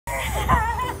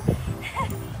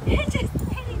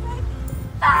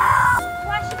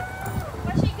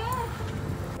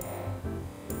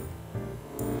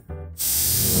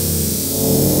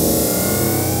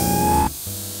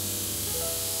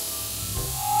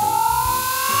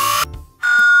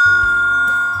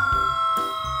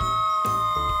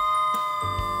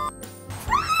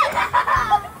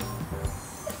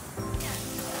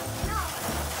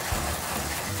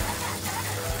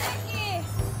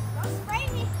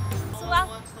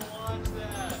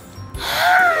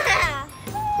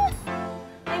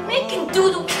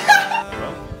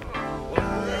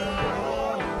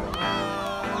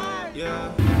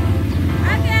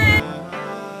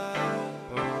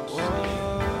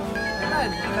We're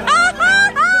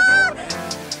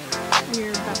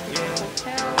back to the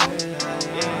hotel.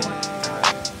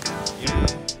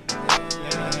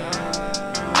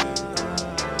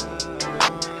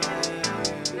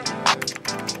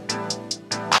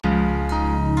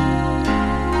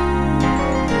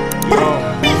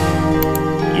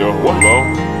 Yo, hello?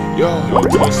 Yo,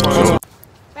 Brandon,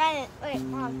 wait,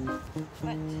 Mom.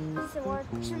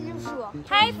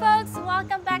 Hi folks,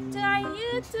 welcome back to our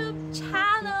YouTube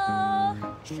channel.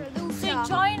 So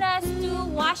join us to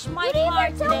wash my car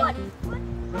today.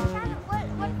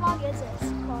 What vlog is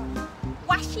this called?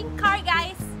 Washing car,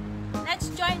 guys. Let's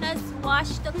join us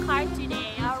wash the car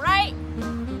today, alright?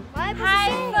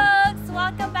 Hi folks,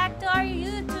 welcome back to our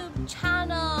YouTube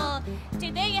channel.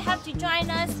 Today you have to join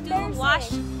us to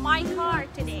wash my car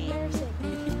today.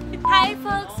 Hi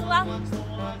folks, welcome.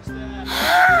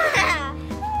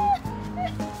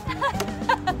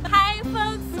 Hi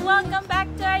folks, welcome back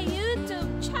to our YouTube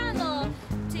channel.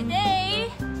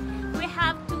 Today we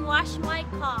have to wash my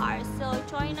car, so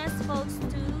join us folks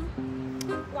to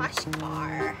wash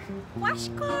car. Wash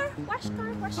car, wash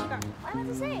car, wash car. What am I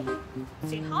to say?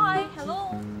 Say hi,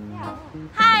 hello. Yeah.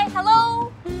 Hi,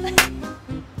 hello. We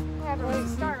have to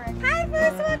start right. Hi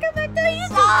folks, welcome back to our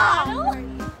YouTube channel.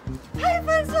 Hi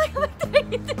folks, welcome back to our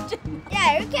YouTube channel. Yeah,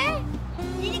 you okay?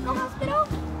 You need to go hospital?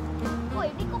 Oh,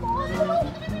 you need to go hospital?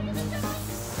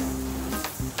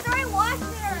 Sorry, washed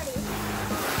it already.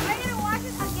 I'm gonna wash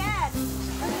it again.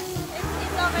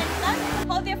 It's already done.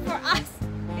 Hold it for us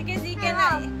because you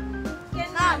cannot.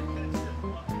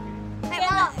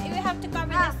 You have to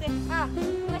cover this thing.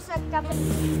 Where's the cup?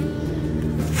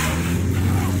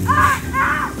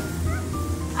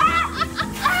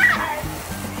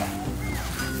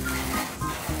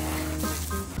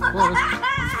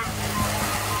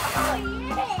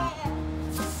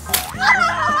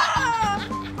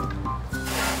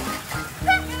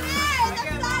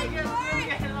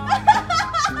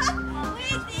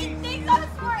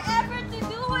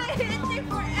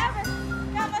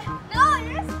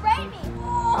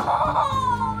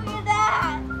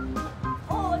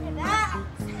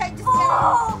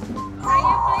 Are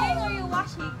you playing or are you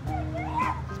washing?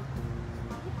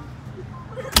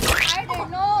 Harder,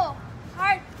 no.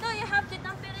 Hard. No, you have to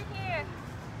dump it in here.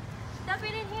 Dump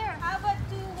it in here. How about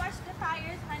to wash the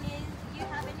tires, honey? You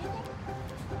have anything?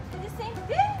 The same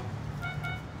thing?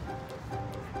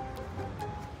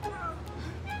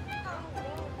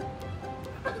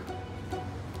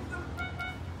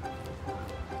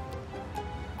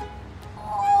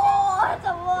 Oh, that's a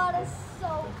lot of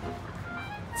soap.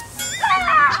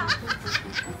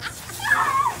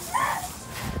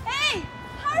 Hey,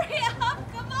 hurry up.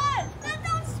 Come on. No,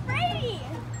 don't spray me.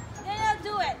 Then I'll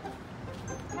do it.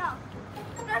 No,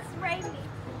 don't spray me.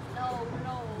 No.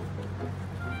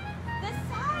 The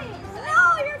size. No,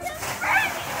 you're gonna spray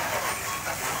me.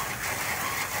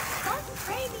 Don't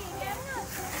spray me again.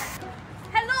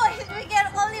 Hello, we get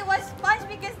only one sponge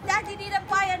because Daddy didn't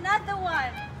buy another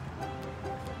one.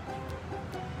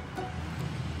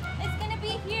 It's gonna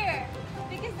be here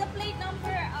because the plate number,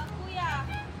 Kuya,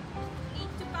 need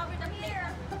to cover the plate.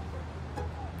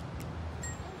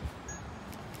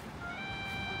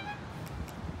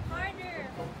 Harder.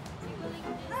 You go like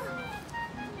this.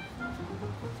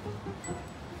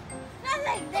 Not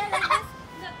like that.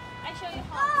 Look, I show you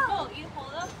how. No, you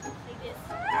hold up like this.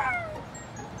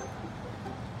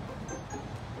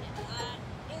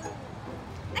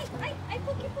 I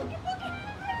poke it.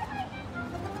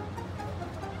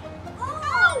 Oh,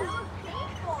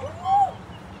 painful.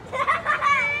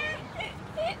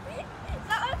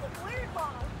 That was weird,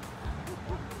 Mom.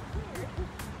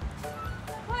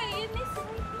 Why you miss it?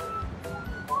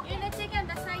 You're not checking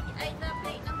the side, the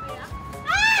plate number.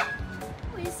 Ah!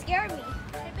 Oh, you scared me.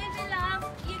 Hey, baby love,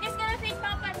 you guys gonna face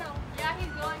Papa now? Yeah,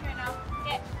 he's going right now.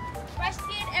 Okay, brush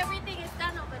teeth, everything is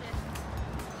done over there.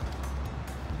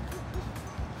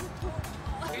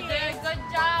 You did a good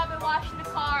job in washing the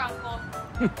car, Uncle.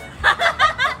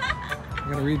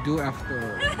 I'm gonna redo after.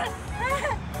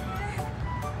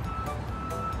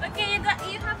 Okay, you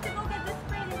have to go get the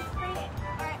spray and spray it.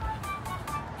 Alright.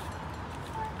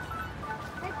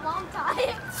 Take a long time.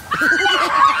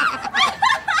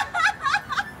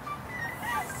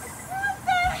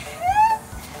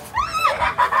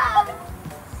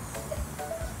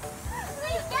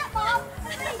 Please get, Mom.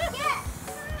 Please get.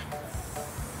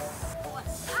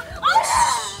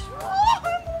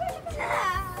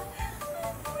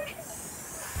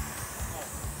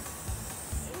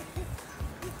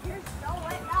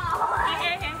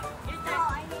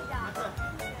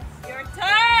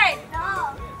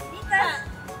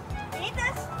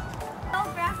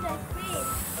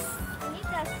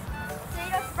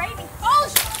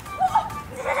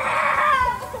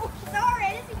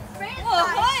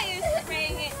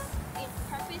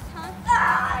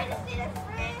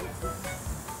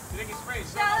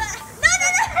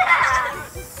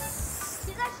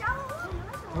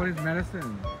 What is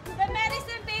medicine? The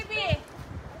medicine, baby.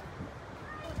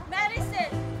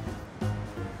 Medicine.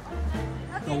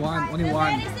 The one, only The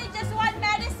one. medicine, just one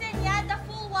medicine, yeah, the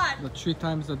full one. The 3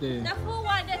 times a day. The full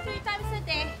one, the 3 times a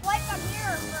day. Wipe a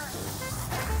mirror first.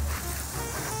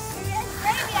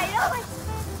 Baby, I know it.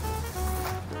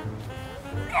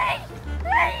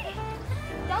 Hey!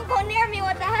 Don't go near me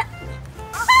with that.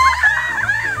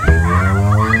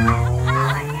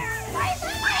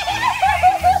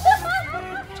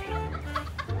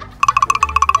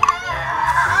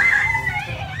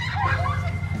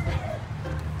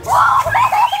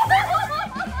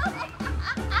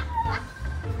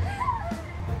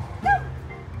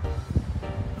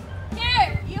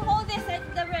 Here, you hold this at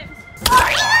the rims.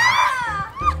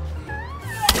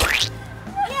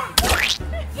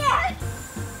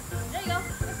 There you go.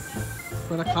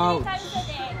 For the The 3 couch. times a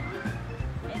day.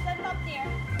 It's on top there.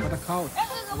 For the couch.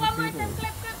 One more time,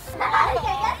 clip. You can't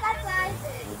get that side.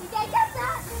 You can't get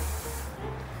that.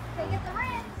 Can you get the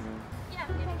rim? Yeah,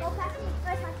 You can go past me.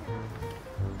 Where's my turn?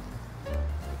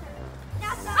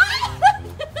 That's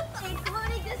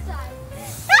including this side.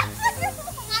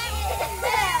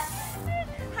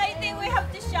 I think we have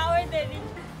to shower then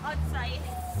outside.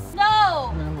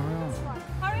 No!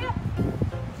 Hurry up.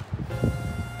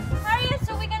 Hurry up,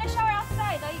 so we're gonna shower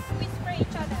outside. Like we spray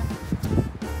each other.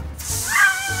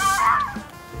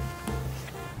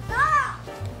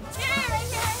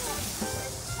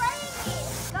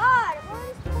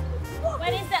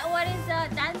 What is the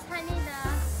dance, honey? The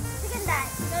Chicken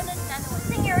dance. no, the other one.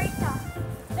 Señorita.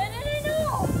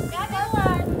 No. The other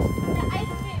one. The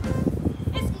ice cream.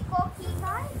 It's Cookie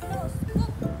pie? no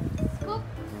scoop. Scoop.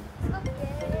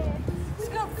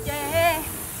 Scoop. Yeah.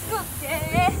 Scoop, yeah.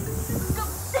 Scoop, yeah. Scoop.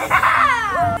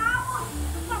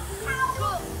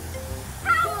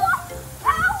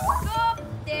 Scoop.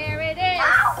 There it is.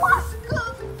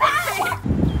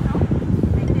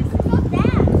 Like this.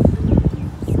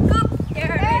 Scoop,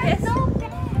 there it is.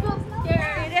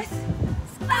 There it is.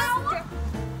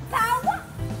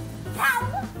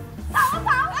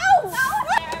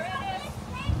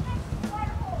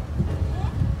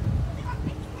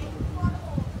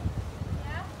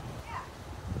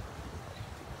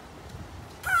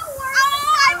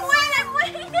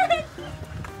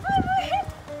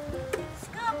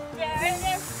 Scoop, there it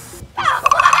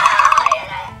is.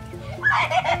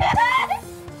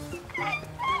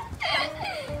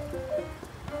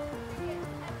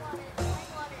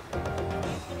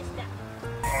 Finish that.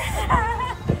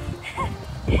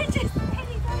 It's just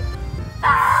pretty good.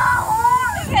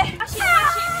 Okay,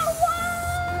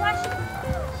 wash it.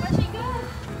 Wash it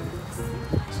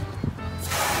good.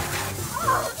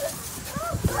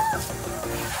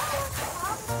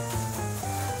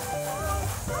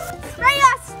 Spray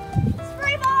us!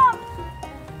 Spray bomb!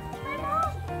 Spray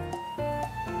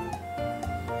bomb!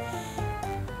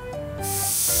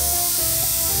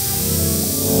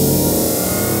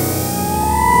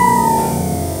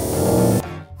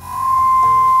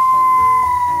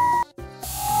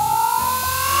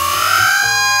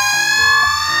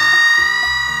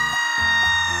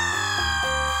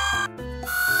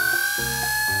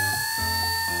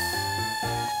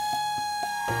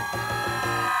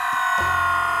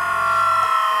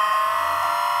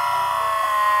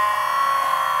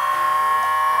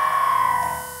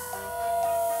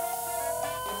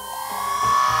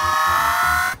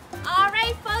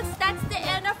 Alright folks, that's the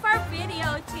end of our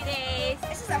video today.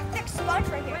 This is a thick sponge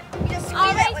right here. You just squeeze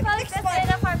Alright it like folks, thick that's the sponge.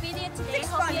 end of our video today. Thick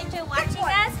Hope you sponge. enjoy Thick watching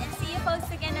one. us and see you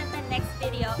folks again in the next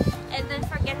video. And don't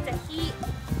forget to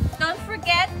don't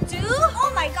forget to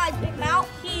Oh my god, big mouth.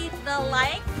 hit the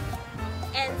like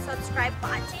and subscribe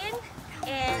button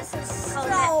and This is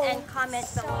comment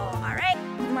so- below. Alright?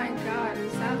 Oh my god,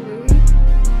 is that Louis?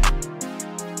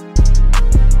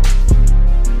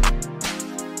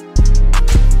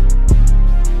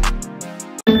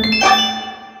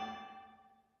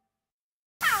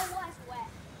 That was wet.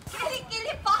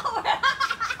 Kilikili power!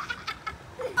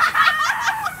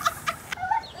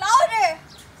 Louder!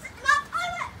 Sit in our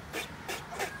toilet!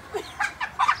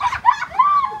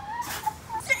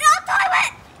 Sit in our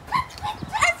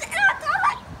toilet!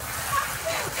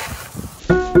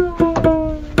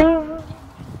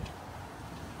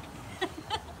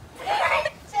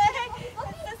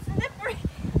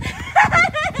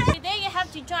 Today you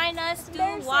have to join us to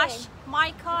Embarrassing. wash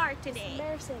my car today.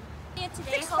 Embarrassing. See you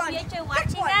today. Thick Hope you sponge. enjoy Thick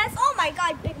watching one. us. Oh my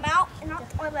god, big mouth in our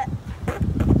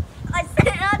toilet.